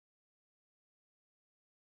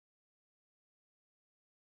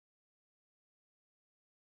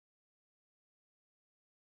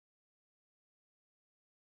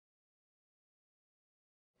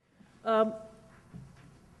Um,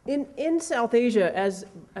 in South Asia, as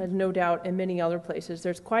no doubt in many other places,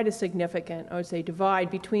 there's quite a significant, I would say, divide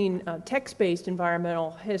between text-based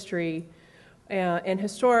environmental history and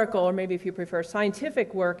historical, or maybe if you prefer,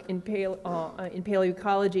 scientific work in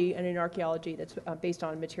paleoecology and in archaeology that's based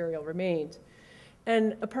on material remains.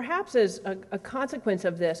 And perhaps as a consequence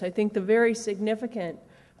of this, I think the very significant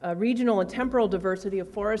regional and temporal diversity of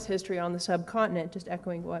forest history on the subcontinent, just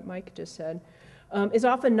echoing what Mike just said, is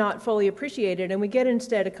often not fully appreciated, and we get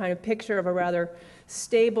instead a kind of picture of a rather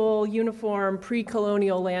stable, uniform,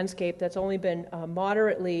 pre-colonial landscape that's only been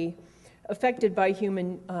moderately affected by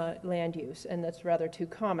human land use, and that's rather too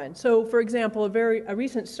common. So, for example, a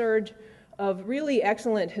recent surge of really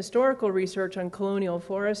excellent historical research on colonial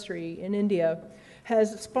forestry in India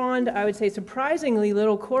has spawned, I would say, surprisingly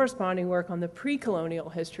little corresponding work on the pre-colonial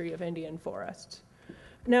history of Indian forests.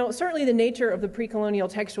 Now, certainly the nature of the pre-colonial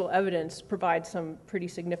textual evidence provides some pretty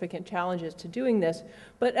significant challenges to doing this,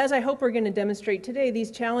 but as I hope we're going to demonstrate today,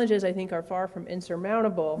 these challenges, I think, are far from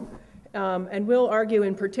insurmountable, and we'll argue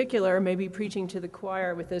in particular, maybe preaching to the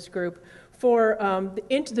choir with this group, for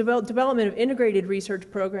the development of integrated research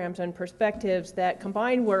programs and perspectives that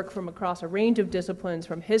combine work from across a range of disciplines,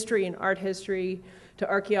 from history and art history to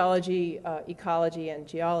archaeology, ecology, and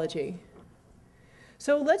geology.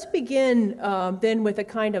 So let's begin then with a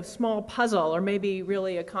kind of small puzzle, or maybe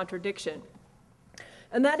really a contradiction.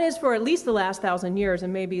 And that is, for at least the last 1,000 years,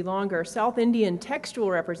 and maybe longer, South Indian textual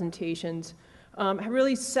representations have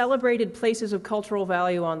really celebrated places of cultural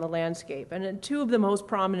value on the landscape. And two of the most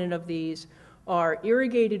prominent of these are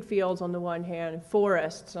irrigated fields on the one hand and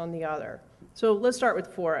forests on the other. So let's start with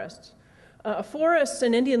forests. Forests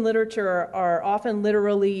in Indian literature are often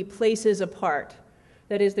literally places apart.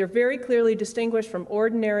 That is, they're very clearly distinguished from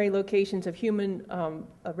ordinary locations of human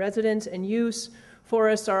residence and use.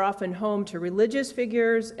 Forests are often home to religious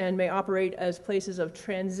figures and may operate as places of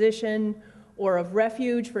transition or of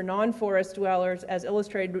refuge for non-forest dwellers, as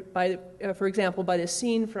illustrated by, for example, by the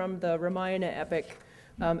scene from the Ramayana epic,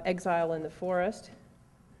 Exile in the Forest.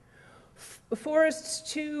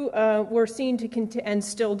 Forests, too, were seen to contain, and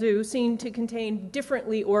still do, seen to contain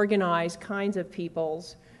differently organized kinds of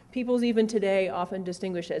peoples. Peoples even today often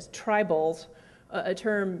distinguished as tribals, a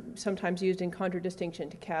term sometimes used in contradistinction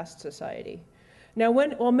to caste society. Now,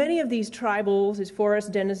 while many of these tribals, these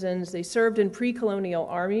forest denizens, they served in pre-colonial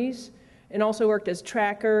armies and also worked as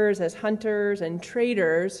trackers, as hunters, and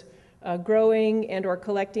traders, growing and or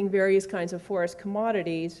collecting various kinds of forest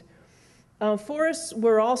commodities. Forests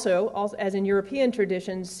were also, as in European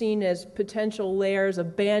traditions, seen as potential lairs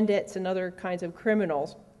of bandits and other kinds of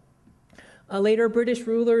criminals. Later, British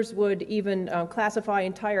rulers would even classify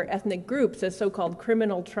entire ethnic groups as so-called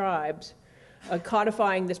criminal tribes,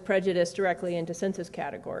 codifying this prejudice directly into census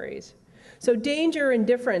categories. So danger and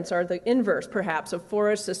difference are the inverse, perhaps, of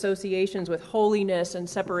forest associations with holiness and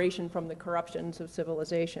separation from the corruptions of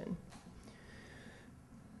civilization.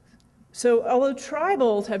 So although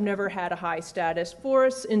tribals have never had a high status,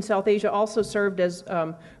 forests in South Asia also served as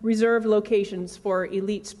reserved locations for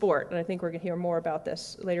elite sport, and I think we're going to hear more about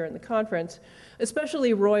this later in the conference,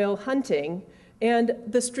 especially royal hunting. And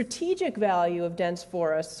the strategic value of dense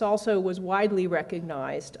forests also was widely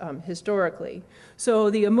recognized historically. So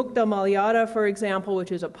the Amukta Malyada, for example,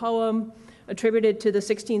 which is a poem attributed to the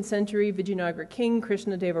 16th century Vijayanagara king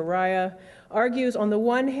Krishnadeva Raya, argues on the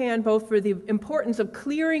one hand both for the importance of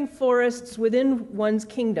clearing forests within one's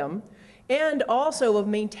kingdom and also of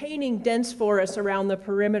maintaining dense forests around the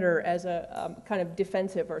perimeter as a kind of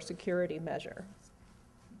defensive or security measure.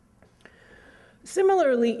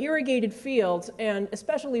 Similarly, irrigated fields, and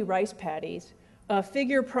especially rice paddies,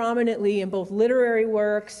 figure prominently in both literary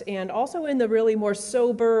works and also in the really more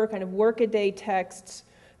sober kind of workaday texts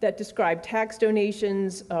that describe tax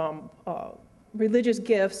donations, religious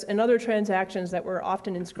gifts, and other transactions that were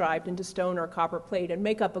often inscribed into stone or copper plate and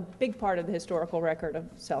make up a big part of the historical record of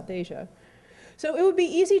South Asia. So it would be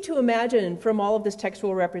easy to imagine from all of this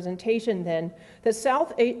textual representation then that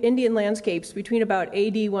South Indian landscapes between about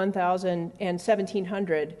AD 1000 and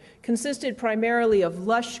 1700 consisted primarily of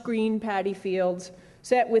lush green paddy fields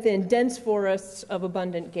set within dense forests of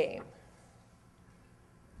abundant game.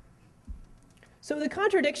 So the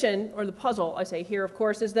contradiction, or the puzzle, I say here, of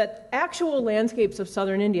course, is that actual landscapes of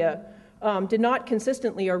southern India did not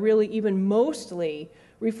consistently or really even mostly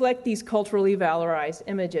reflect these culturally valorized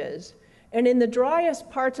images. And in the driest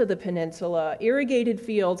parts of the peninsula, irrigated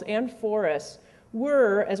fields and forests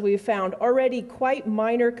were, as we've found, already quite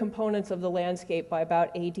minor components of the landscape by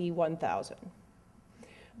about AD 1000,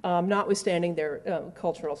 notwithstanding their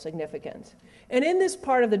cultural significance. And in this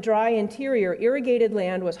part of the dry interior, irrigated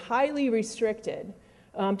land was highly restricted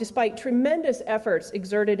despite tremendous efforts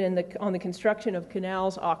exerted on the construction of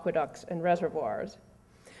canals, aqueducts, and reservoirs.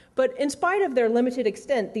 But in spite of their limited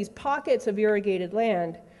extent, these pockets of irrigated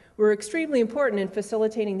land were extremely important in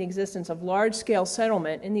facilitating the existence of large-scale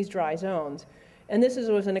settlement in these dry zones. And this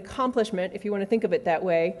was an accomplishment, if you want to think of it that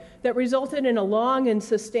way, that resulted in a long and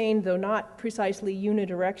sustained, though not precisely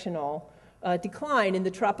unidirectional, decline in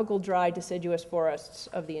the tropical dry deciduous forests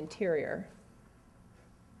of the interior.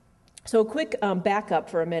 So a quick backup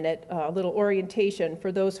for a minute, a little orientation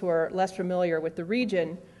for those who are less familiar with the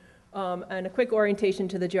region, and a quick orientation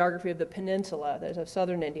to the geography of the peninsula, that is of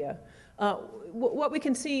southern India. What we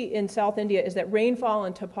can see in South India is that rainfall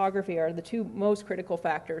and topography are the two most critical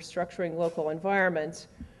factors structuring local environments.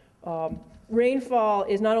 Rainfall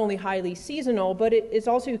is not only highly seasonal, but it is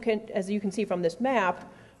also, as you can see from this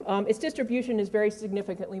map, its distribution is very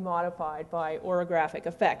significantly modified by orographic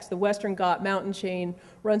effects. The Western Ghat mountain chain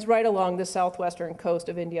runs right along the southwestern coast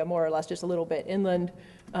of India, more or less just a little bit inland,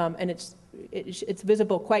 and it's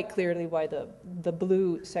visible quite clearly by the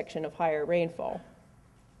blue section of higher rainfall.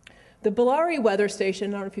 The Bauer weather station,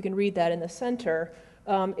 I don't know if you can read that in the center,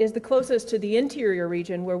 is the closest to the interior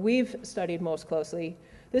region where we've studied most closely.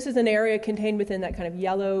 This is an area contained within that kind of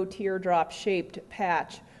yellow teardrop-shaped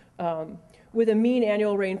patch with a mean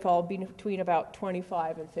annual rainfall between about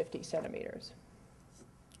 25 and 50 centimeters.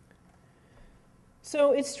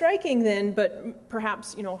 So it's striking then, but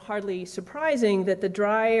perhaps hardly surprising, that the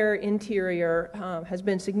drier interior has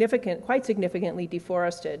been quite significantly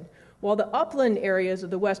deforested, while the upland areas of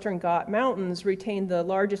the Western Ghat Mountains retain the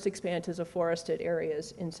largest expanses of forested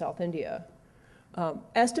areas in South India.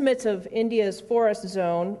 Estimates of India's forest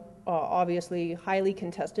zone, obviously highly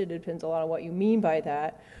contested, it depends a lot on what you mean by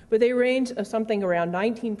that, but they range of something around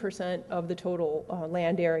 19% of the total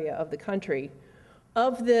land area of the country.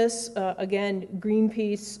 Of this, again,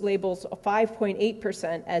 Greenpeace labels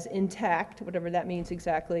 5.8% as intact, whatever that means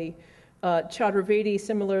exactly. Chaudhary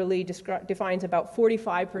similarly defines about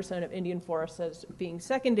 45% of Indian forests as being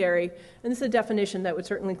secondary, and this is a definition that would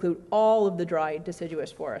certainly include all of the dry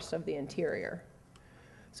deciduous forests of the interior.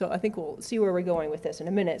 So I think we'll see where we're going with this in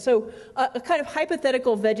a minute. So a kind of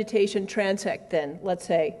hypothetical vegetation transect then, let's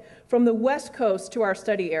say, from the west coast to our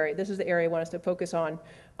study area. This is the area I want us to focus on.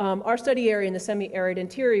 Our study area in the semi-arid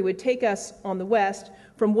interior would take us on the west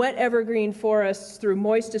from wet evergreen forests through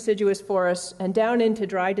moist deciduous forests and down into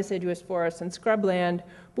dry deciduous forests and scrubland,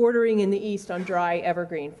 bordering in the east on dry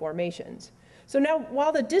evergreen formations. So now,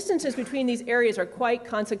 while the distances between these areas are quite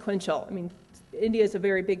consequential, I mean, India is a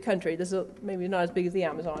very big country. This is maybe not as big as the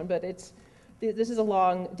Amazon, but this is a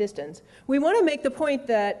long distance. We want to make the point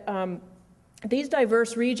that these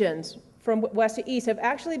diverse regions from west to east have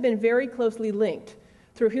actually been very closely linked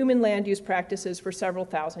through human land use practices for several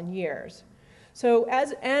thousand years. So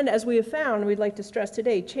as we have found, we'd like to stress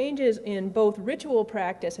today, changes in both ritual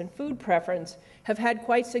practice and food preference have had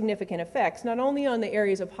quite significant effects, not only on the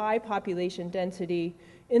areas of high population density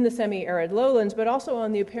in the semi-arid lowlands, but also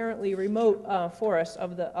on the apparently remote forests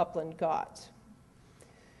of the upland Ghats.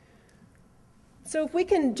 So if we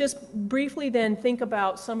can just briefly then think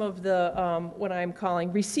about some of the, what I'm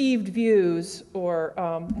calling received views, or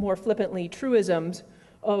more flippantly, truisms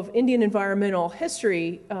of Indian environmental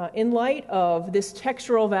history in light of this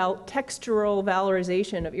textural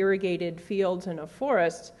valorization of irrigated fields and of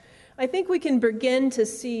forests, I think we can begin to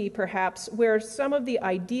see perhaps where some of the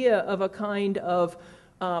idea of a kind of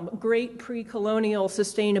great pre-colonial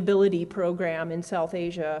sustainability program in South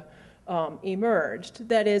Asia emerged.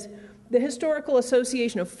 That is, the historical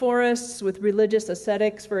association of forests with religious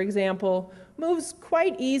ascetics, for example, moves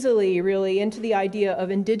quite easily, really, into the idea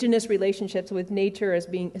of indigenous relationships with nature as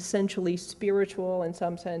being essentially spiritual in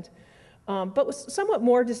some sense. But what's somewhat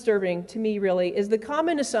more disturbing to me, really, is the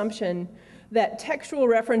common assumption that textual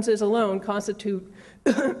references alone constitute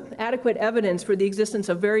adequate evidence for the existence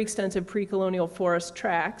of very extensive pre-colonial forest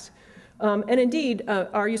tracts. And indeed,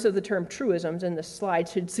 our use of the term truisms in this slide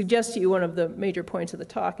should suggest to you one of the major points of the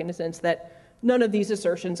talk, in the sense that none of these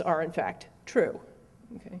assertions are, in fact, true.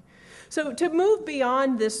 Okay. So to move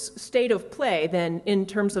beyond this state of play, then, in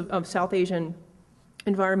terms of South Asian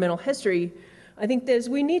environmental history, I think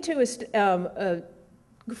we need to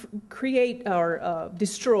create or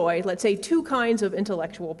destroy, let's say, two kinds of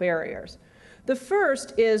intellectual barriers. The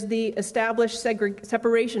first is the established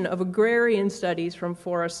separation of agrarian studies from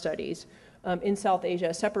forest studies in South Asia,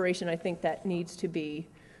 a separation I think that needs to be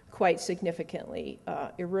quite significantly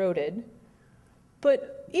eroded.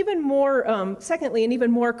 But even more, secondly, and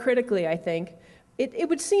even more critically, I think, it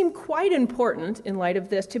would seem quite important in light of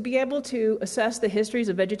this to be able to assess the histories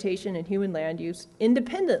of vegetation and human land use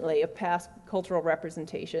independently of past cultural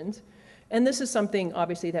representations, And this is something,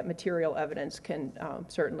 obviously, that material evidence can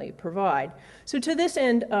certainly provide. So to this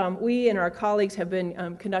end, we and our colleagues have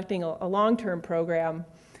been conducting a long-term program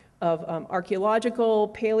of archaeological,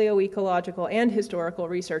 paleoecological, and historical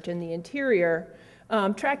research in the interior,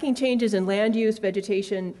 tracking changes in land use,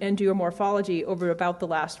 vegetation, and geomorphology over about the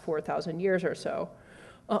last 4,000 years or so.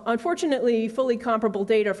 Unfortunately, fully comparable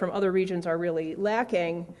data from other regions are really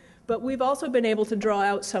lacking, but we've also been able to draw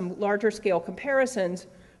out some larger scale comparisons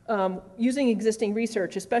using existing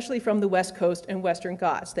research, especially from the West Coast and Western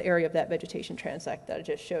Ghats, the area of that vegetation transect that I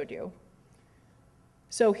just showed you.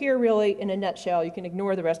 So here, really, in a nutshell, you can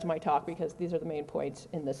ignore the rest of my talk because these are the main points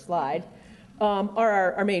in this slide,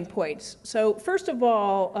 are our main points. So first of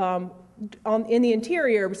all, in the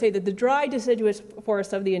interior, we say that the dry deciduous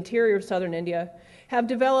forests of the interior of southern India have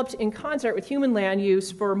developed in concert with human land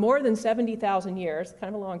use for more than 70,000 years,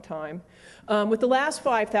 kind of a long time, with the last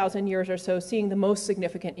 5,000 years or so seeing the most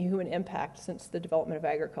significant human impact since the development of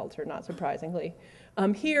agriculture, not surprisingly.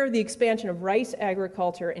 Here, the expansion of rice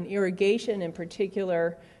agriculture and irrigation in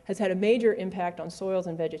particular has had a major impact on soils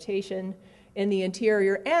and vegetation in the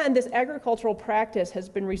interior, and this agricultural practice has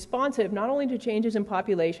been responsive not only to changes in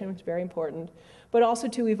population, which is very important, but also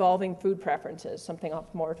to evolving food preferences, something I'll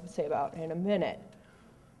have more to say about in a minute.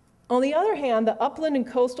 On the other hand, the upland and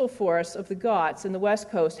coastal forests of the Ghats in the West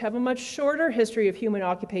Coast have a much shorter history of human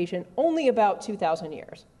occupation, only about 2,000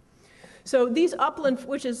 years. So these upland,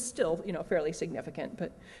 which is still, fairly significant,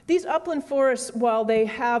 but these upland forests, while they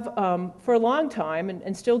have for a long time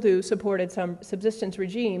and still do supported some subsistence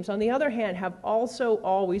regimes, on the other hand, have also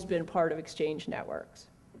always been part of exchange networks.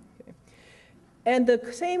 Okay. And the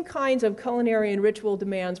same kinds of culinary and ritual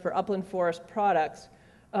demands for upland forest products,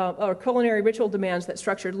 or culinary ritual demands that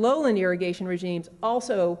structured lowland irrigation regimes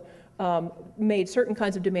also made certain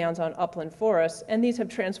kinds of demands on upland forests, and these have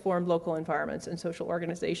transformed local environments and social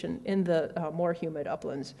organization in the more humid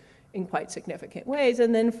uplands in quite significant ways.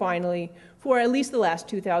 And then finally, for at least the last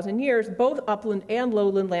 2,000 years, both upland and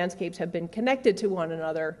lowland landscapes have been connected to one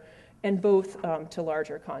another and both to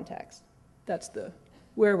larger contexts. That's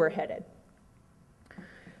where we're headed.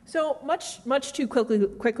 So much too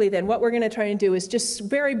quickly then, what we're going to try and do is just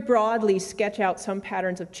very broadly sketch out some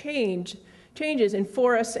patterns of changes in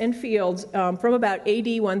forests and fields from about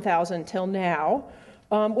AD 1000 till now,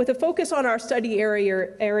 with a focus on our study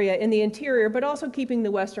area in the interior, but also keeping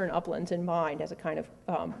the western uplands in mind as a kind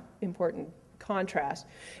of important contrast.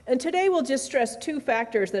 And today we'll just stress two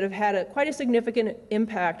factors that have had quite a significant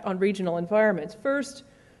impact on regional environments. First,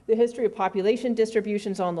 the history of population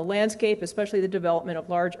distributions on the landscape, especially the development of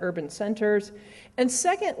large urban centers. And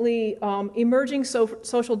secondly, emerging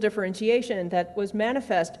social differentiation that was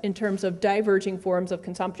manifest in terms of diverging forms of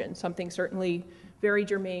consumption, something certainly very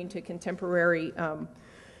germane to contemporary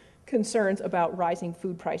concerns about rising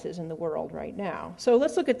food prices in the world right now. So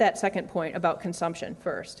let's look at that second point about consumption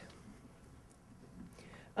first.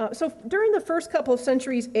 So during the first couple of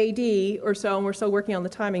centuries AD or so, and we're still working on the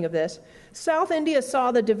timing of this, South India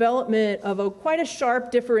saw the development of quite a sharp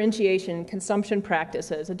differentiation in consumption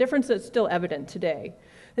practices, a difference that's still evident today.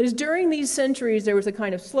 That is, during these centuries, there was a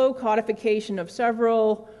kind of slow codification of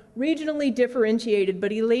several regionally differentiated but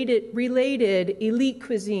related elite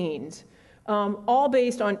cuisines, all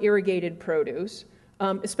based on irrigated produce,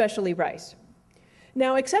 especially rice.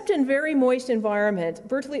 Now, except in very moist environments,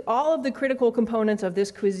 virtually all of the critical components of this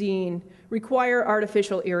cuisine require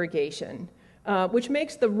artificial irrigation, which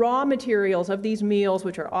makes the raw materials of these meals,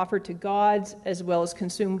 which are offered to gods as well as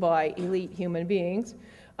consumed by elite human beings,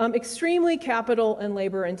 extremely capital and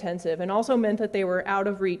labor intensive, and also meant that they were out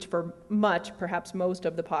of reach for much, perhaps most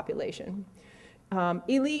of the population.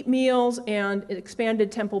 Elite meals and expanded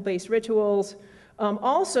temple-based rituals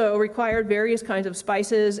also required various kinds of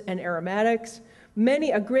spices and aromatics,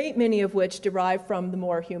 a great many of which derive from the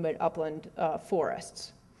more humid upland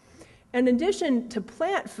forests. In addition to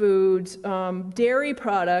plant foods, dairy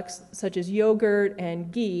products such as yogurt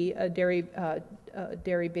and ghee, a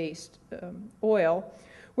dairy-based oil,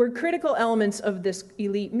 were critical elements of this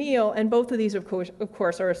elite meal, and both of these, of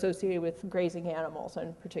course, are associated with grazing animals,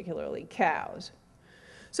 and particularly cows.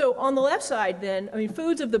 So on the left side, then,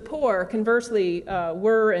 foods of the poor, conversely,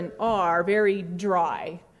 were and are very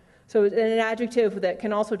dry. So an adjective that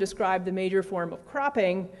can also describe the major form of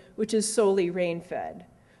cropping, which is solely rain-fed.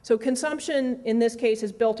 So consumption in this case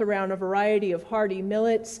is built around a variety of hardy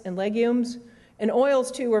millets and legumes, and oils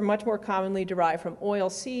too are much more commonly derived from oil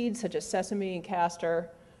seeds such as sesame and castor,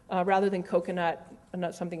 rather than coconut, and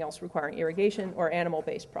not something else requiring irrigation, or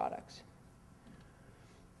animal-based products.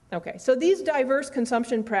 Okay, so these diverse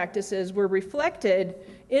consumption practices were reflected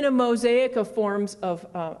in a mosaic of forms of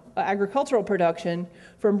agricultural production,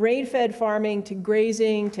 from rain-fed farming to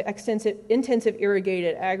grazing to intensive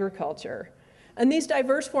irrigated agriculture. And these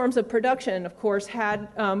diverse forms of production, of course, had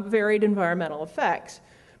varied environmental effects.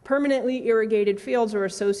 Permanently irrigated fields are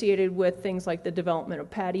associated with things like the development of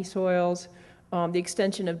paddy soils, the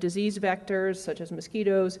extension of disease vectors such as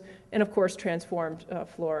mosquitoes, and of course transformed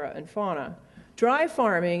flora and fauna. Dry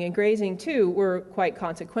farming and grazing, too, were quite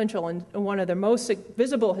consequential, and one of the most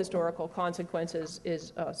visible historical consequences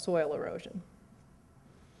is soil erosion.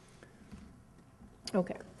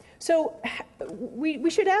 Okay, so we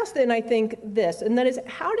should ask then, I think, this, and that is,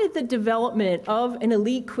 how did the development of an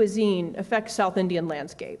elite cuisine affect South Indian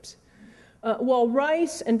landscapes? While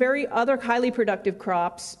rice and very other highly productive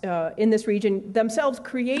crops in this region themselves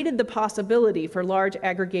created the possibility for large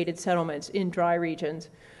aggregated settlements in dry regions,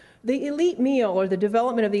 the elite meal, or the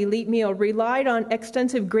development of the elite meal, relied on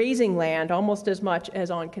extensive grazing land almost as much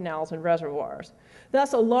as on canals and reservoirs.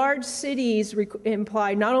 Thus, large cities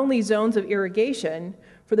implied not only zones of irrigation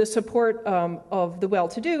for the support of the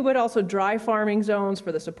well-to-do, but also dry farming zones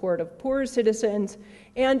for the support of poorer citizens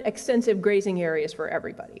and extensive grazing areas for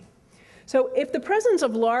everybody. So if the presence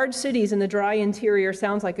of large cities in the dry interior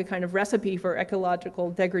sounds like a kind of recipe for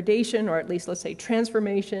ecological degradation, or at least, let's say,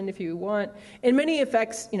 transformation, if you want, in many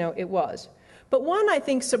effects, it was. But one, I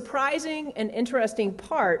think, surprising and interesting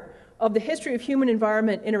part of the history of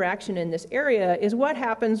human-environment interaction in this area is what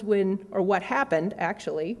happens when, or what happened,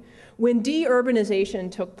 actually, when de-urbanization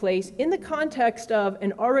took place in the context of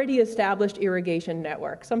an already established irrigation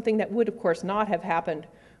network, something that would, of course, not have happened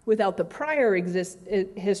without the prior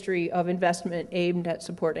history of investment aimed at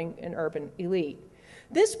supporting an urban elite.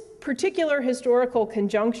 This particular historical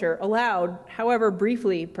conjuncture allowed, however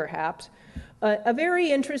briefly perhaps, a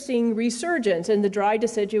very interesting resurgence in the dry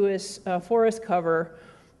deciduous forest cover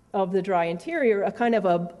of the dry interior, a kind of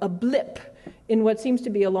a blip in what seems to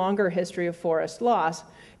be a longer history of forest loss.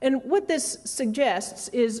 And what this suggests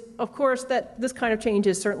is, of course, that this kind of change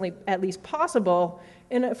is certainly at least possible,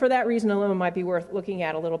 and for that reason alone, it might be worth looking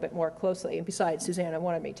at a little bit more closely. And besides, Susanna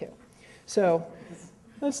wanted me to. So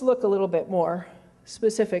let's look a little bit more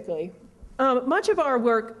specifically. Much of our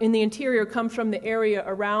work in the interior comes from the area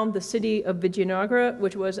around the city of Vijayanagara,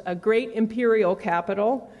 which was a great imperial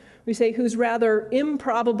capital, we say, whose rather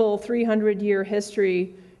improbable 300-year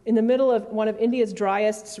history in the middle of one of India's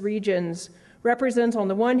driest regions represents, on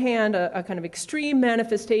the one hand, a kind of extreme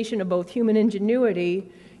manifestation of both human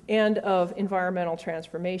ingenuity and of environmental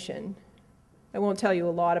transformation. I won't tell you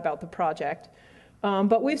a lot about the project,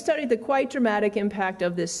 but we've studied the quite dramatic impact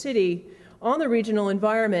of this city on the regional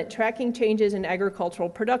environment, tracking changes in agricultural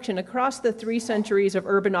production across the 3 centuries of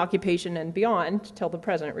urban occupation and beyond, till the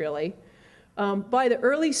present, really. By the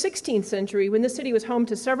early 16th century, when the city was home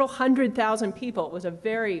to several 100,000 people, it was a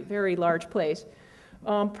very, very large place.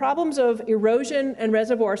 Problems of erosion and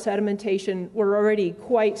reservoir sedimentation were already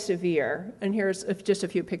quite severe. And here's just a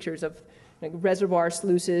few pictures of reservoir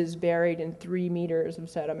sluices buried in 3 meters of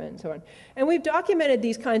sediment and so on. And we've documented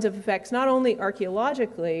these kinds of effects not only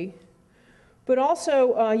archaeologically, but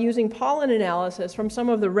also using pollen analysis from some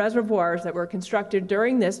of the reservoirs that were constructed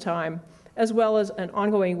during this time, as well as an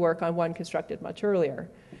ongoing work on one constructed much earlier.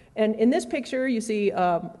 And in this picture, you see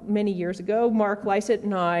many years ago, Mark Lysett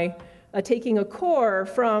and I taking a core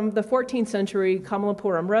from the 14th century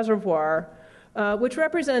Kamalapuram Reservoir, which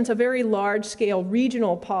represents a very large-scale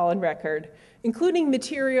regional pollen record, including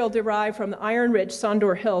material derived from the iron-rich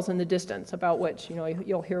Sandur Hills in the distance, about which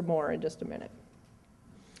you'll hear more in just a minute.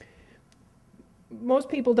 Most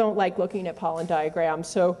people don't like looking at pollen diagrams,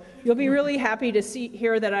 so you'll be really happy to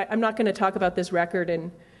hear that I'm not going to talk about this record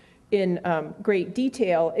in great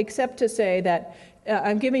detail, except to say that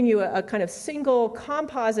I'm giving you a kind of single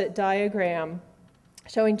composite diagram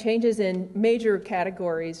showing changes in major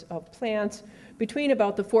categories of plants between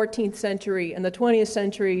about the 14th century and the 20th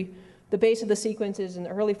century. The base of the sequence is in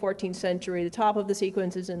the early 14th century, the top of the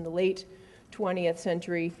sequence is in the late 20th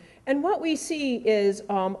century. And what we see is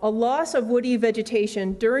a loss of woody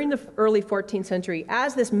vegetation during the early 14th century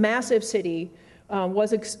as this massive city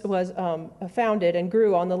was founded and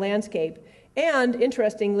grew on the landscape. And,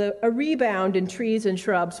 interestingly, a rebound in trees and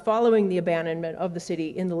shrubs following the abandonment of the city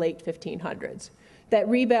in the late 1500s. That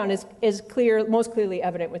rebound is most clearly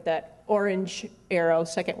evident with that orange arrow,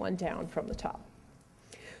 second one down from the top.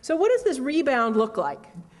 So what does this rebound look like?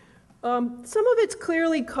 Some of it's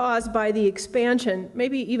clearly caused by the expansion,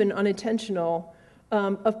 maybe even unintentional,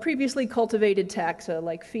 of previously cultivated taxa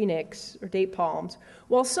like phoenix or date palms,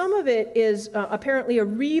 while some of it is apparently a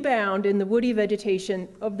rebound in the woody vegetation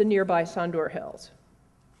of the nearby Sandur Hills.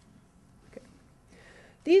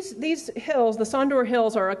 These hills, the Sandur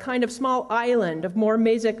Hills, are a kind of small island of more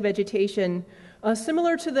mesic vegetation,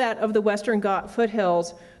 similar to that of the Western Ghat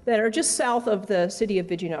foothills that are just south of the city of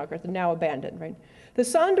Vijayanagar, now abandoned, right? The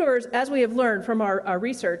Sandurs, as we have learned from our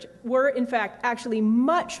research, were in fact actually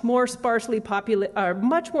much more sparsely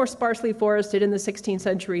forested in the 16th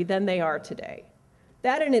century than they are today.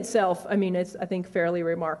 That in itself, I mean, it's, I think, fairly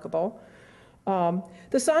remarkable.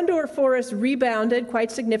 The Sandur forest rebounded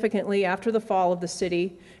quite significantly after the fall of the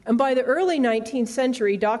city, and by the early 19th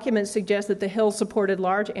century, documents suggest that the hills supported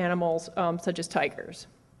large animals such as tigers.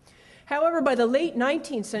 However, by the late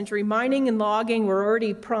 19th century, mining and logging were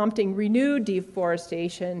already prompting renewed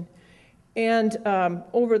deforestation, and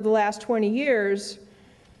over the last 20 years,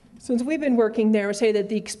 since we've been working there, we say that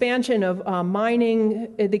the expansion of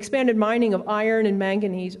the expanded mining of iron and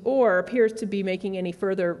manganese ore appears to be making any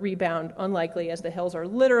further rebound unlikely, as the hills are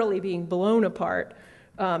literally being blown apart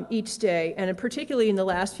each day, and particularly in the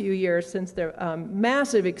last few years since the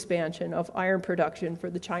massive expansion of iron production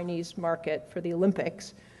for the Chinese market for the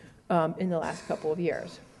Olympics in the last couple of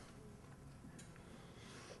years.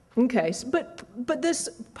 Okay, but this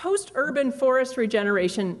post-urban forest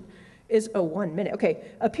regeneration is, 1 minute, okay,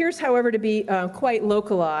 appears, however, to be quite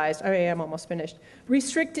localized. I am almost finished.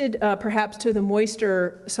 Restricted perhaps to the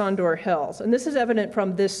moister Sandur Hills. And this is evident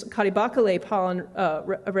from this Karibakale pollen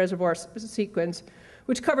reservoir sequence,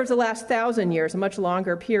 which covers the last 1,000 years, a much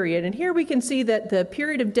longer period. And here we can see that the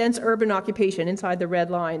period of dense urban occupation inside the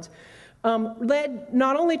red lines led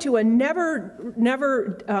not only to a never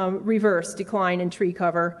reverse decline in tree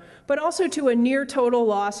cover, but also to a near total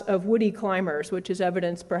loss of woody climbers, which is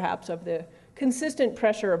evidence perhaps of the consistent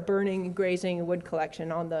pressure of burning, grazing, and wood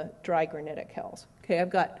collection on the dry granitic hills. Okay,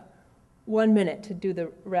 I've got 1 minute to do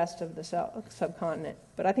the rest of the subcontinent,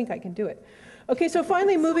 but I think I can do it. Okay, so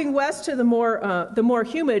finally moving west to the more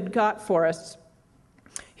humid Ghat forests.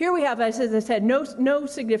 Here we have, as I said, no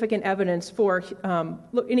significant evidence for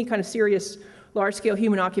any kind of serious large-scale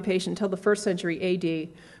human occupation until the 1st century AD,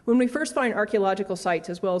 when we first find archaeological sites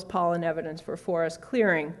as well as pollen evidence for forest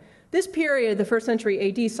clearing. This period, the 1st century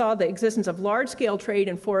AD, saw the existence of large-scale trade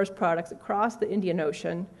in forest products across the Indian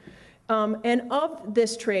Ocean. And of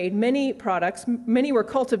this trade, many were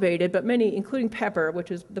cultivated, but many, including pepper, which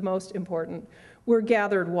is the most important, were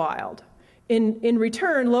gathered wild. In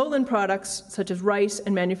return, lowland products such as rice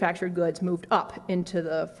and manufactured goods moved up into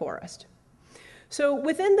the forest. So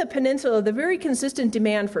within the peninsula, the very consistent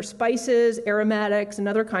demand for spices, aromatics, and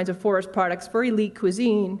other kinds of forest products for elite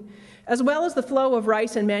cuisine, as well as the flow of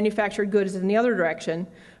rice and manufactured goods in the other direction,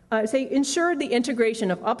 ensured the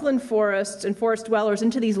integration of upland forests and forest dwellers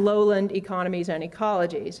into these lowland economies and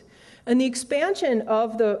ecologies. And the expansion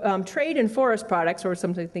of the trade in forest products, or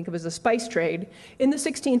something to think of as the spice trade, in the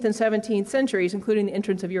 16th and 17th centuries, including the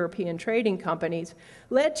entrance of European trading companies,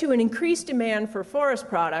 led to an increased demand for forest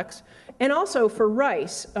products and also for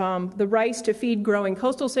rice, the rice to feed growing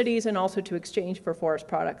coastal cities and also to exchange for forest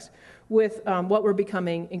products with what were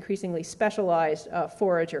becoming increasingly specialized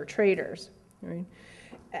forager traders. Right?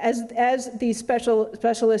 As these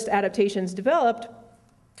specialist adaptations developed,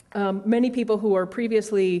 many people who were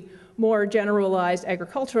previously more generalized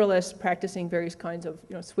agriculturalists practicing various kinds of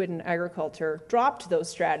swidden agriculture dropped those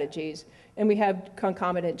strategies, and we have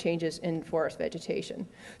concomitant changes in forest vegetation.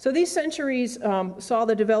 So these centuries saw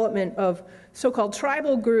the development of so-called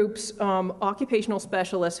tribal groups, occupational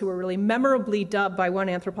specialists who were really memorably dubbed by one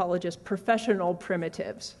anthropologist professional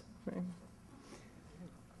primitives. Right?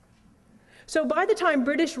 So by the time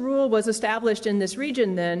British rule was established in this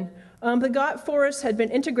region then, the Ghat forests had been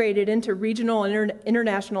integrated into regional and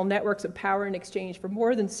international networks of power and exchange for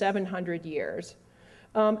more than 700 years.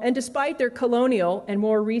 And despite their colonial and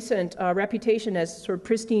more recent reputation as sort of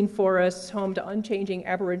pristine forests, home to unchanging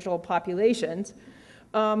Aboriginal populations,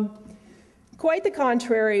 quite the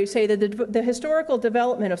contrary, say that the historical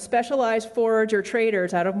development of specialized forager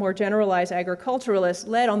traders out of more generalized agriculturalists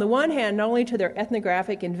led, on the one hand, not only to their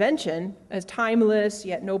ethnographic invention as timeless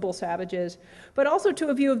yet noble savages, but also to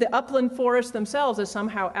a view of the upland forests themselves as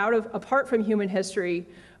somehow apart from human history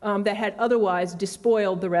that had otherwise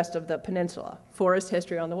despoiled the rest of the peninsula. Forest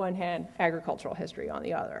history on the one hand, agricultural history on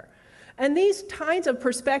the other. And these kinds of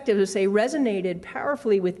perspectives, say, resonated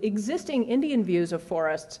powerfully with existing Indian views of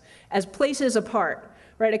forests as places apart,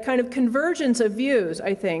 right? A kind of convergence of views,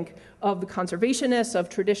 I think, of the conservationists, of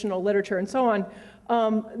traditional literature, and so on,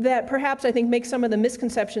 that perhaps, I think, makes some of the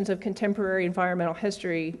misconceptions of contemporary environmental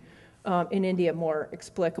history in India more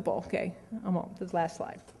explicable. Okay, I'm on this last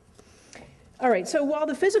slide. All right, so while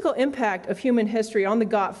the physical impact of human history on the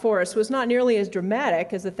Ghat forest was not nearly as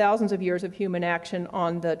dramatic as the thousands of years of human action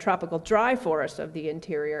on the tropical dry forests of the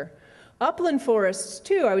interior, Upland forests,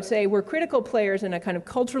 too, I would say, were critical players in a kind of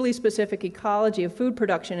culturally specific ecology of food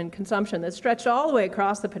production and consumption that stretched all the way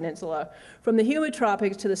across the peninsula, from the humid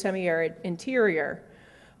tropics to the semi-arid interior.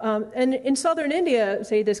 And in southern India,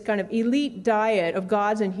 say, this kind of elite diet of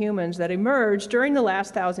gods and humans that emerged during the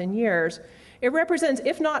last 1,000 years, it represents,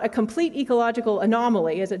 if not a complete ecological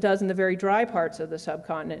anomaly, as it does in the very dry parts of the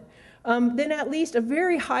subcontinent, then at least a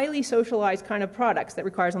very highly socialized kind of products that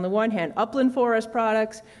requires, on the one hand, upland forest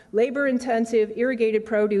products, labor-intensive, irrigated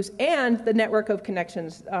produce, and the network of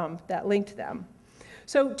connections that linked them.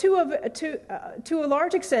 So to a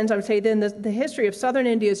large extent, I would say then the history of southern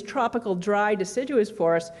India's tropical dry deciduous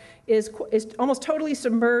forest is almost totally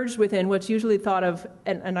submerged within what's usually thought of,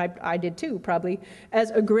 and I did too probably, as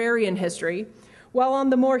agrarian history, while on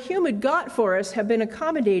the more humid Ghat forests have been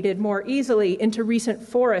accommodated more easily into recent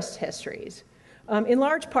forest histories, in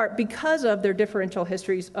large part because of their differential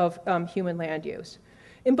histories of human land use.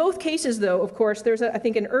 In both cases, though, of course, there's, I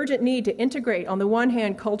think, an urgent need to integrate, on the one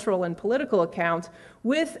hand, cultural and political accounts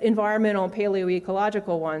with environmental and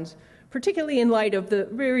paleoecological ones, particularly in light of the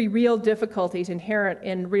very real difficulties inherent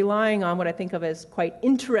in relying on what I think of as quite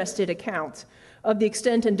interested accounts of the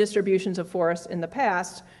extent and distributions of forests in the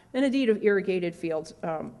past, and indeed of irrigated fields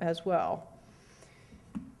as well.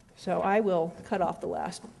 So I will cut off the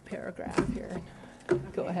last paragraph here.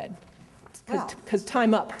 Go ahead, because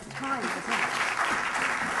time up. Time is up.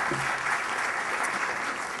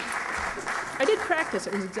 I did practice.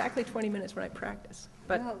 It was exactly 20 minutes when I practiced.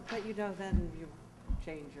 But you know, then you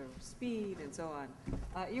change your speed and so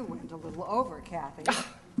on. You went a little over, Kathy.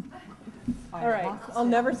 All right. I'll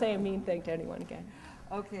never say a mean thing to anyone again.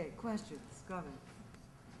 Okay, questions, comments?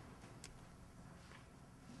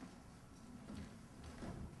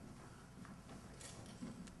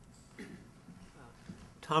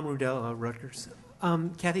 Tom Rudell, Rutgers.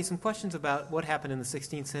 Kathy, some questions about what happened in the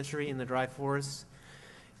 16th century in the dry forests.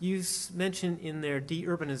 You mentioned in there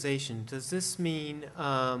deurbanization. Does this mean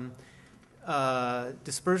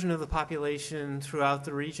dispersion of the population throughout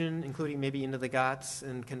the region, including maybe into the Ghats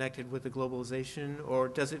and connected with the globalization, or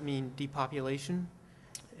does it mean depopulation?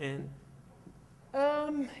 And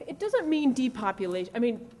it doesn't mean depopulation. I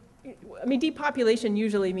mean, depopulation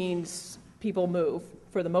usually means people move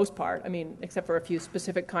for the most part. I mean, except for a few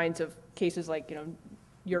specific kinds of cases like,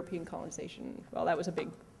 European colonization. Well, that was a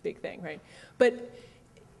big thing, right? But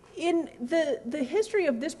in the history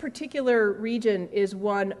of this particular region is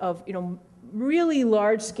one of, really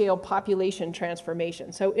large-scale population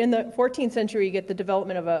transformation. So in the 14th century, you get the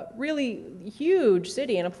development of a really huge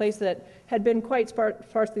city in a place that had been quite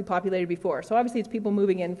sparsely populated before. So obviously it's people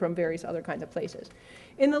moving in from various other kinds of places.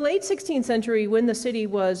 In the late 16th century, when the city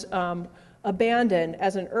was abandoned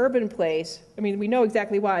as an urban place, we know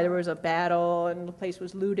exactly why. There was a battle, and the place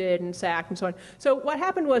was looted and sacked and so on. So what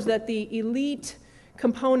happened was that the elite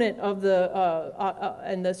component of the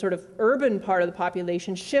and the sort of urban part of the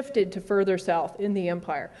population shifted to further south in the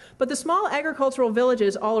empire. But the small agricultural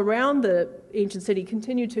villages all around the ancient city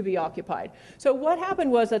continued to be occupied. So what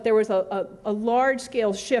happened was that there was a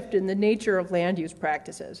large-scale shift in the nature of land use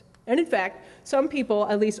practices. And in fact, some people,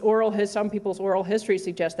 at least some people's oral history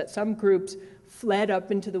suggests that some groups fled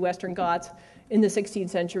up into the Western Ghats in the 16th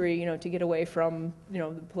century, to get away from,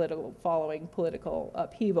 the political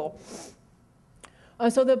upheaval.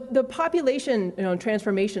 So the population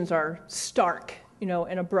transformations are stark,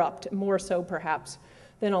 and abrupt, more so perhaps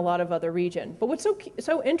than a lot of other regions. But what's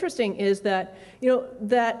so interesting is that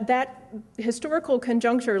that historical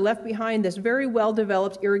conjuncture left behind this very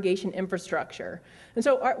well-developed irrigation infrastructure. And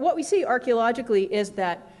so what we see archaeologically is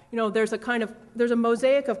that there's a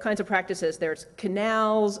mosaic of kinds of practices. There's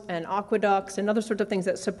canals and aqueducts and other sorts of things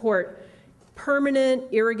that support permanent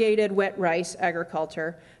irrigated wet rice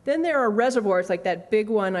agriculture. Then there are reservoirs like that big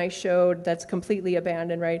one I showed that's completely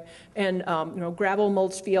abandoned, right? And gravel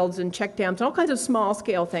mulch fields and check dams and all kinds of small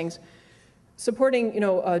scale things supporting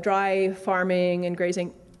dry farming and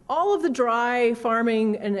grazing. All of the dry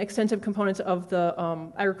farming and extensive components of the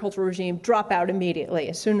agricultural regime drop out immediately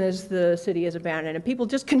as soon as the city is abandoned, and people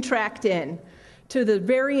just contract in to the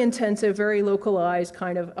very intensive, very localized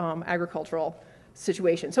kind of agricultural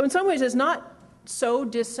situation. So in some ways, it's not so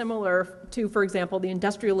dissimilar to, for example, the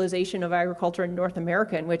industrialization of agriculture in North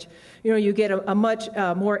America, in which you get a much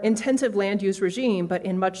more intensive land use regime, but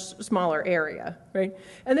in much smaller area, right?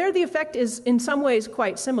 And there, the effect is in some ways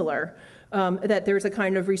quite similar. That there's a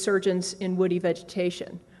kind of resurgence in woody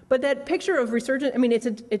vegetation, but that picture of resurgence,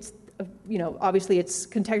 it's obviously it's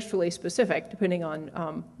contextually specific depending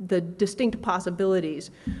on the distinct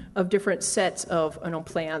possibilities of different sets of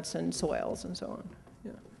plants and soils and so on.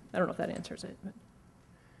 Yeah. I don't know if that answers it. But.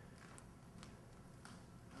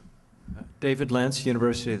 David Lentz,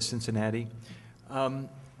 University of Cincinnati. In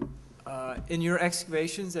your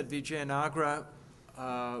excavations at Vijayanagra,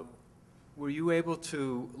 were you able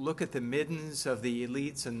to look at the middens of the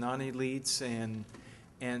elites and non-elites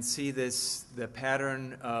and see the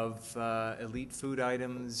pattern of elite food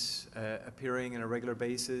items appearing on a regular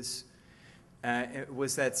basis?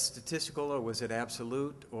 Was that statistical, or was it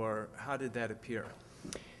absolute, or how did that appear?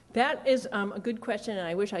 That is a good question, and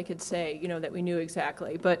I wish I could say, that we knew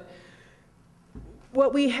exactly. But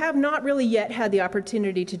what we have not really yet had the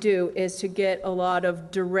opportunity to do is to get a lot of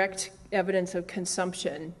direct evidence of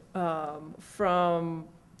consumption from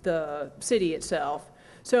the city itself.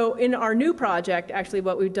 So in our new project, actually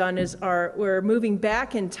what we've done is we're moving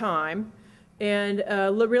back in time and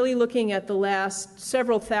really looking at the last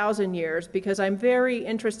several thousand years, because I'm very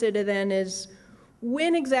interested in is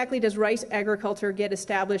when exactly does rice agriculture get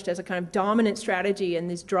established as a kind of dominant strategy in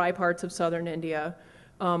these dry parts of southern India?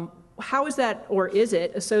 How is that, or is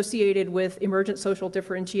it, associated with emergent social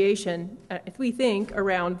differentiation, if we think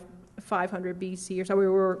around 500 BC or so? We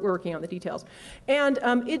were working on the details. And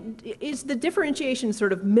is the differentiation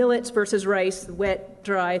sort of millets versus rice, wet,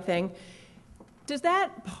 dry thing, does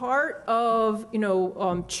that part of,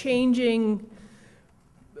 changing,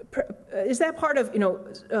 is that part of,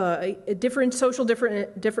 a different social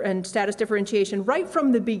and status differentiation right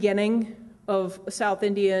from the beginning of South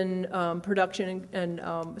Indian production and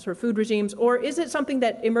sort of food regimes, or is it something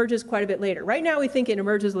that emerges quite a bit later? Right now we think it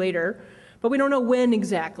emerges later, but we don't know when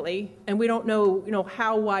exactly, and we don't know,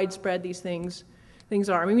 how widespread these things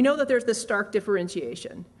are. I mean, we know that there's this stark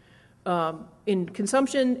differentiation in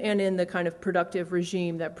consumption and in the kind of productive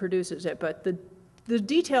regime that produces it, but the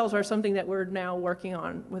details are something that we're now working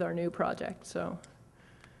on with our new project. So.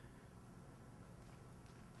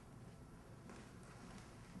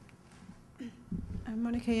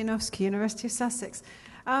 Monica Janowski, University of Sussex.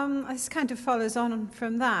 This kind of follows on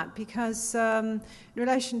from that, because in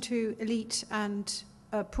relation to elite and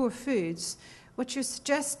poor foods, what you're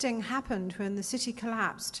suggesting happened when the city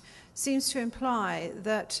collapsed seems to imply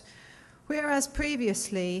that whereas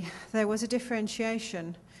previously there was a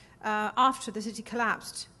differentiation, after the city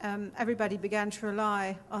collapsed, everybody began to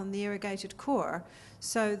rely on the irrigated core,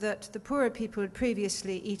 so that the poorer people had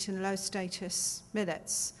previously eaten low-status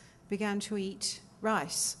millets began to eat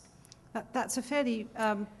rice. That's a fairly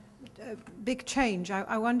big change.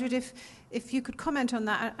 I wondered if you could comment on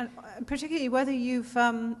that, and particularly whether you've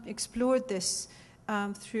explored this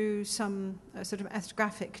through some sort of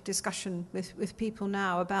ethnographic discussion with people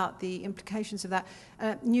now about the implications of that.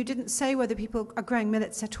 You didn't say whether people are growing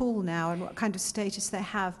millets at all now and what kind of status they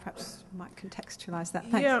have. Perhaps you might contextualize that.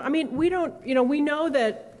 Thanks. Yeah, I mean, we don't, we know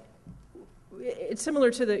that it's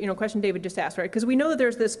similar to the question David just asked, right? Because we know that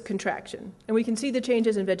there's this contraction, and we can see the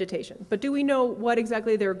changes in vegetation. But do we know what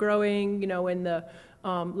exactly they're growing, in the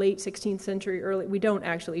late 16th century, early? We don't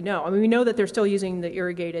actually know. I mean, we know that they're still using the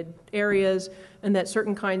irrigated areas, and that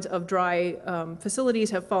certain kinds of dry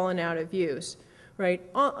facilities have fallen out of use, right?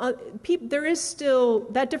 There is still,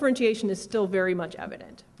 that differentiation is still very much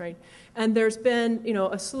evident, right? And there's been,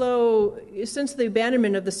 since the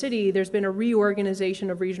abandonment of the city, there's been a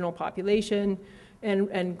reorganization of regional population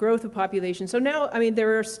and growth of population. So now, I mean,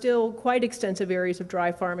 there are still quite extensive areas of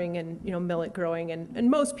dry farming and, millet growing,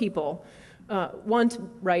 and most people want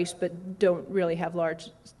rice but don't really have large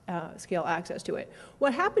scale access to it.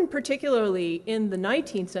 What happened particularly in the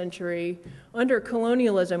 19th century under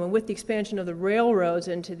colonialism and with the expansion of the railroads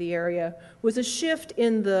into the area was a shift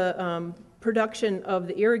in the production of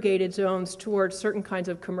the irrigated zones towards certain kinds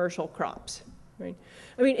of commercial crops, right?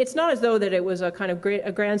 I mean, it's not as though that it was a kind of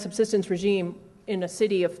a grand subsistence regime in a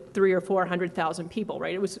city of 300,000 or 400,000 people,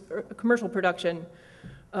 right? It was a commercial production,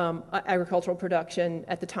 agricultural production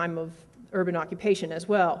at the time of urban occupation as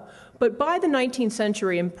well. But by the 19th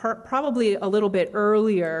century, and probably a little bit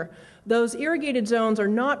earlier, those irrigated zones are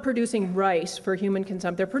not producing rice for human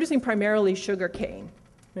consumption. They're producing primarily sugar cane.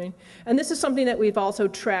 Right? And this is something that we've also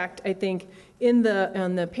tracked, I think, on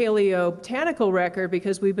the paleobotanical record,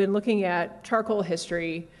 because we've been looking at charcoal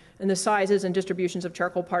history and the sizes and distributions of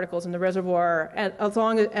charcoal particles in the reservoir, and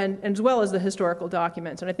as well as the historical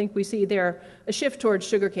documents. And I think we see there a shift towards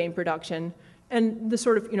sugarcane production, and the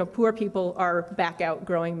sort of poor people are back out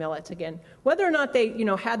growing millets again. Whether or not they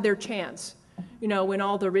had their chance, when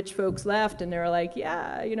all the rich folks left and they were like,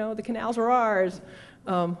 yeah, the canals are ours.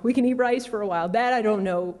 We can eat rice for a while. That I don't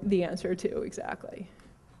know the answer to exactly.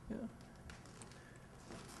 Yeah.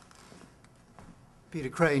 Peter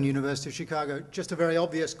Crane, University of Chicago. Just a very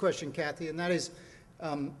obvious question, Kathy, and that is,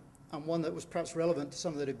 and one that was perhaps relevant to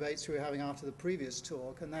some of the debates we were having after the previous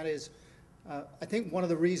talk, and that is, I think one of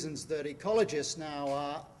the reasons that ecologists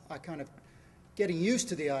now are kind of getting used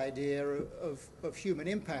to the idea of human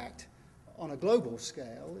impact on a global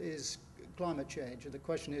scale is climate change. And the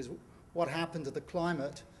question is, what happened to the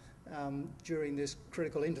climate during this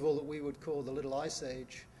critical interval that we would call the Little Ice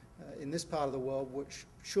Age in this part of the world, which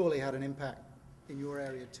surely had an impact in your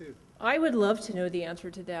area too? I would love to know the answer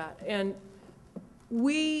to that. And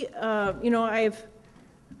we, I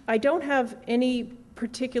don't have any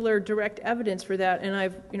particular direct evidence for that, and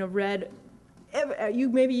I've, read,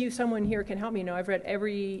 maybe someone here can help me know. I've read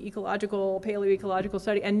every ecological, paleoecological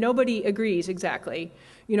study, and nobody agrees exactly,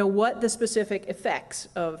 what the specific effects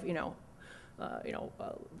of,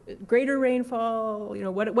 greater rainfall,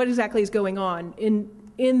 what exactly is going on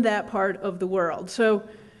in that part of the world. So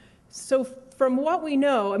from what we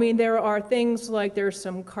know, there are things like there's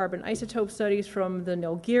some carbon isotope studies from the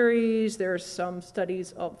Nilgiris, there's some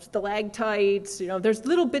studies of stalactites, there's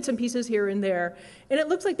little bits and pieces here and there, and it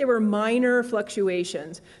looks like there were minor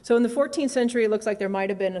fluctuations. So in the 14th century, it looks like there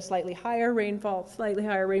might have been a slightly higher rainfall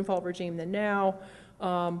regime than now.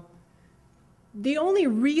 The only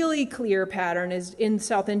really clear pattern is in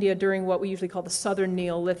South India during what we usually call the Southern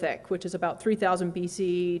Neolithic, which is about 3000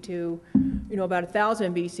 BC to about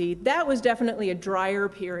 1000 BC. That was definitely a drier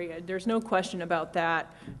period. There's no question about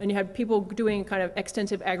that. And you had people doing kind of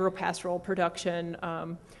extensive agropastoral production,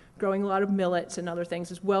 growing a lot of millets and other things.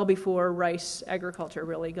 As well before rice agriculture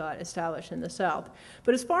really got established in the South.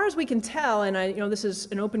 But as far as we can tell, and this is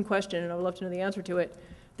an open question and I would love to know the answer to it,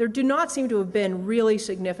 there do not seem to have been really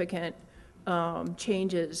significant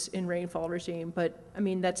changes in rainfall regime, but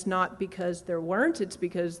that's not because there weren't, it's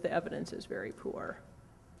because the evidence is very poor.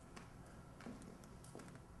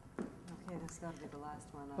 Okay, that's got to be the last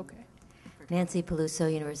one. Okay. Nancy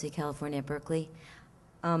Peluso, University of California at Berkeley.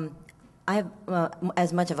 I have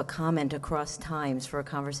as much of a comment across times for a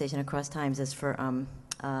conversation across times as for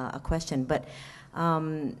a question, but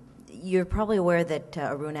you're probably aware that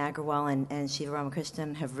Arun Agrawal and Shiva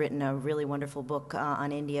Ramakrishnan have written a really wonderful book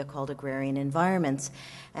on India called Agrarian Environments.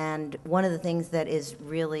 And one of the things that is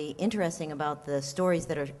really interesting about the stories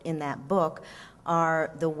that are in that book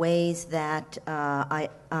are the ways that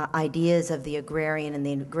ideas of the agrarian and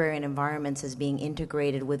the agrarian environments as being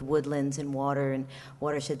integrated with woodlands and water and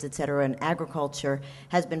watersheds, et cetera, and agriculture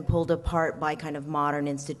has been pulled apart by kind of modern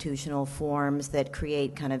institutional forms that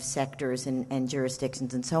create kind of sectors and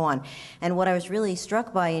jurisdictions and so on. And what I was really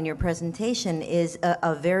struck by in your presentation is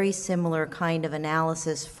a very similar kind of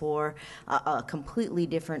analysis for a completely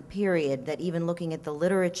different period, that even looking at the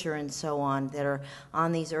literature and so on that are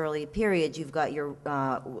on these early periods, you've got your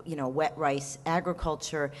wet rice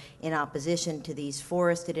agriculture in opposition to these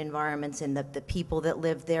forested environments, and the people that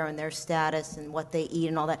live there and their status and what they eat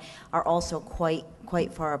and all that are also quite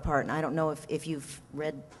far apart. And I don't know if you've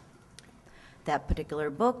read that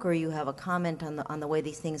particular book or you have a comment on the way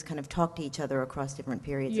these things kind of talk to each other across different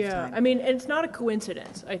periods of time. Yeah, it's not a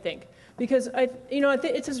coincidence, I think, because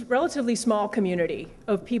it's a relatively small community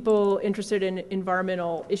of people interested in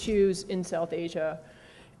environmental issues in South Asia.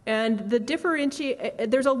 And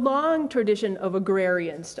there's a long tradition of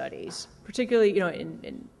agrarian studies, particularly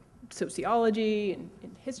in sociology and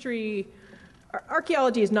in history.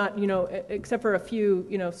 Archaeology is not, except for a few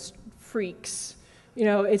freaks,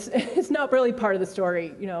 it's not really part of the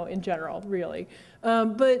story, in general, really.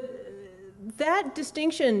 But that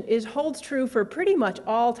distinction holds true for pretty much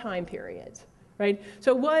all time periods, right?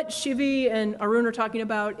 So what Shivi and Arun are talking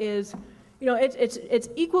about is, it's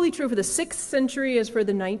equally true for the 6th century as for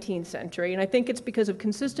the 19th century, and I think it's because of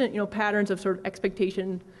consistent, patterns of sort of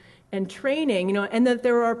expectation and training, and that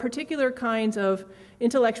there are particular kinds of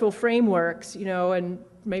intellectual frameworks, and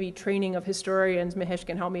maybe training of historians. Mahesh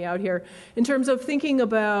can help me out here in terms of thinking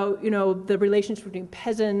about, the relationship between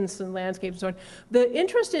peasants and landscapes and so on. The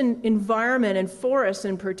interest in environment and forests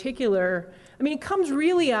in particular, it comes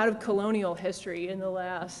really out of colonial history in the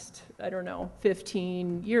last,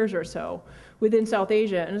 15 years or so within South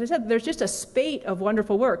Asia. And as I said, there's just a spate of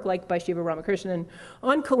wonderful work, like by Shiva Ramakrishnan,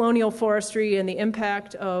 on colonial forestry and the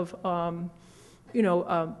impact of,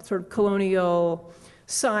 sort of colonial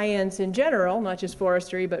science in general, not just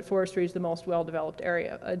forestry, but forestry is the most well-developed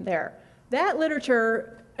area there. That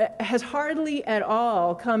literature has hardly at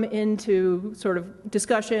all come into sort of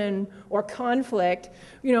discussion or conflict,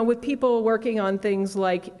 with people working on things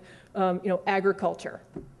like, agriculture,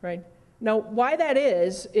 right? Now, why that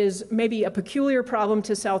is maybe a peculiar problem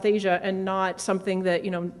to South Asia and not something that,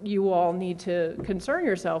 you all need to concern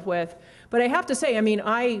yourself with. But I have to say,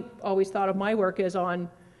 I always thought of my work as on,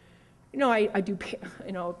 I do,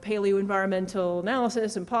 paleoenvironmental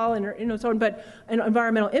analysis and pollen, so on, but an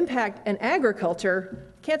environmental impact and agriculture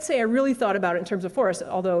can't say I really thought about it in terms of forests,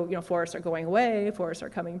 although, you know, forests are going away, forests are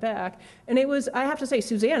coming back. And it was, I have to say,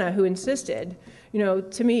 Susanna who insisted, you know,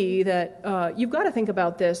 to me that you've got to think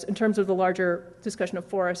about this in terms of the larger discussion of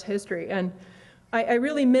forest history. And I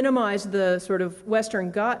really minimized the sort of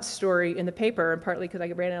Western Ghats story in the paper, and partly because I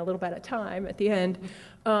ran out a little bit of time at the end.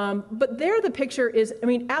 But there the picture is, I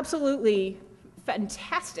mean, absolutely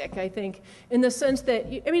fantastic, I think, in the sense that,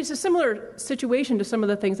 I mean, it's a similar situation to some of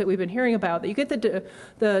the things that we've been hearing about, that you get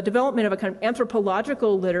the development of a kind of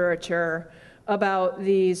anthropological literature about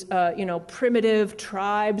these, you know, primitive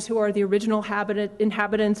tribes who are the original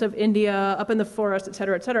inhabitants of India, up in the forest, et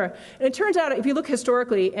cetera, et cetera. And it turns out, if you look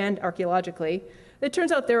historically and archaeologically, it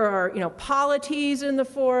turns out there are, you know, polities in the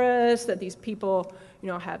forest, that these people, you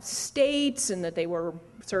know, have states, and that they were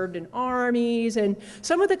served in armies, and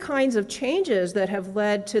some of the kinds of changes that have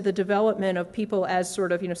led to the development of people as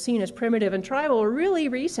sort of, you know, seen as primitive and tribal are really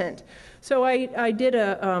recent. So I did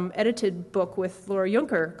a edited book with Laura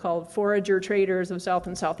Juncker called Forager Traders of South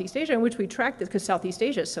and Southeast Asia, in which we tracked this because Southeast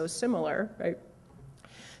Asia is so similar, right?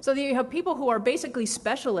 So you have people who are basically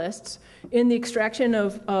specialists in the extraction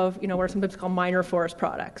of you know, what are sometimes called minor forest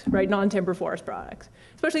products, right? Non-timber forest products,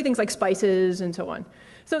 especially things like spices and so on.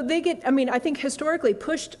 So they get, I mean, I think historically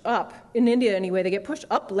pushed up, in India anyway, they get pushed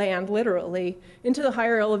upland, literally, into the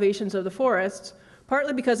higher elevations of the forests,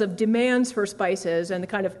 partly because of demands for spices and the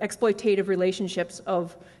kind of exploitative relationships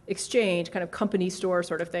of exchange, kind of company store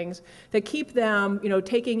sort of things, that keep them, you know,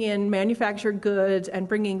 taking in manufactured goods and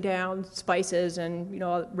bringing down spices and, you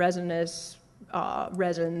know, resins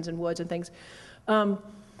and woods and things.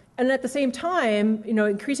 And at the same time, you know,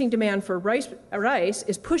 increasing demand for rice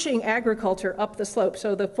is pushing agriculture up the slope.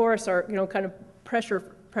 So the forests are, you know, kind of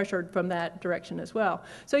pressured from that direction as well.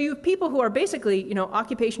 So you have people who are basically, you know,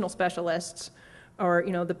 occupational specialists, or,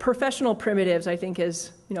 you know, the professional primitives, I think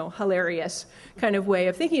is, you know, hilarious kind of way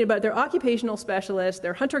of thinking about it. They're occupational specialists,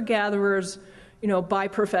 they're hunter-gatherers, you know, by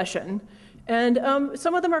profession. And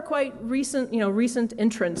some of them are quite recent, you know, recent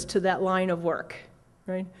entrants to that line of work,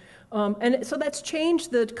 right? And so that's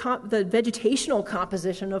changed the vegetational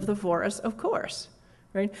composition of the forest, of course,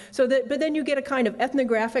 right? So that, but then you get a kind of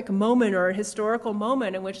ethnographic moment or a historical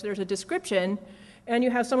moment in which there's a description, and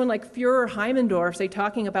you have someone like Führer Heimendorf, say,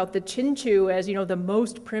 talking about the Chinchu as, you know, the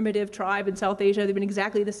most primitive tribe in South Asia. They've been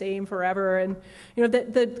exactly the same forever. And, you know,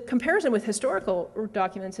 the comparison with historical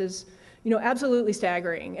documents is, you know, absolutely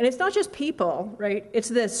staggering. And it's not just people, right? It's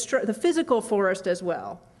the physical forest as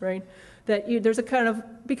well, right? That there's a kind of,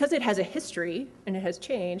 because it has a history and it has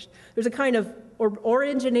changed, there's a kind of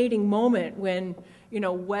originating moment when, you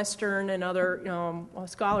know, Western and other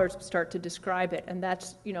scholars start to describe it, and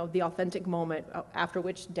that's, you know, the authentic moment after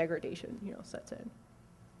which degradation, you know, sets in.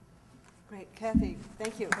 Great, Kathy,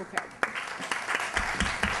 thank you. Okay.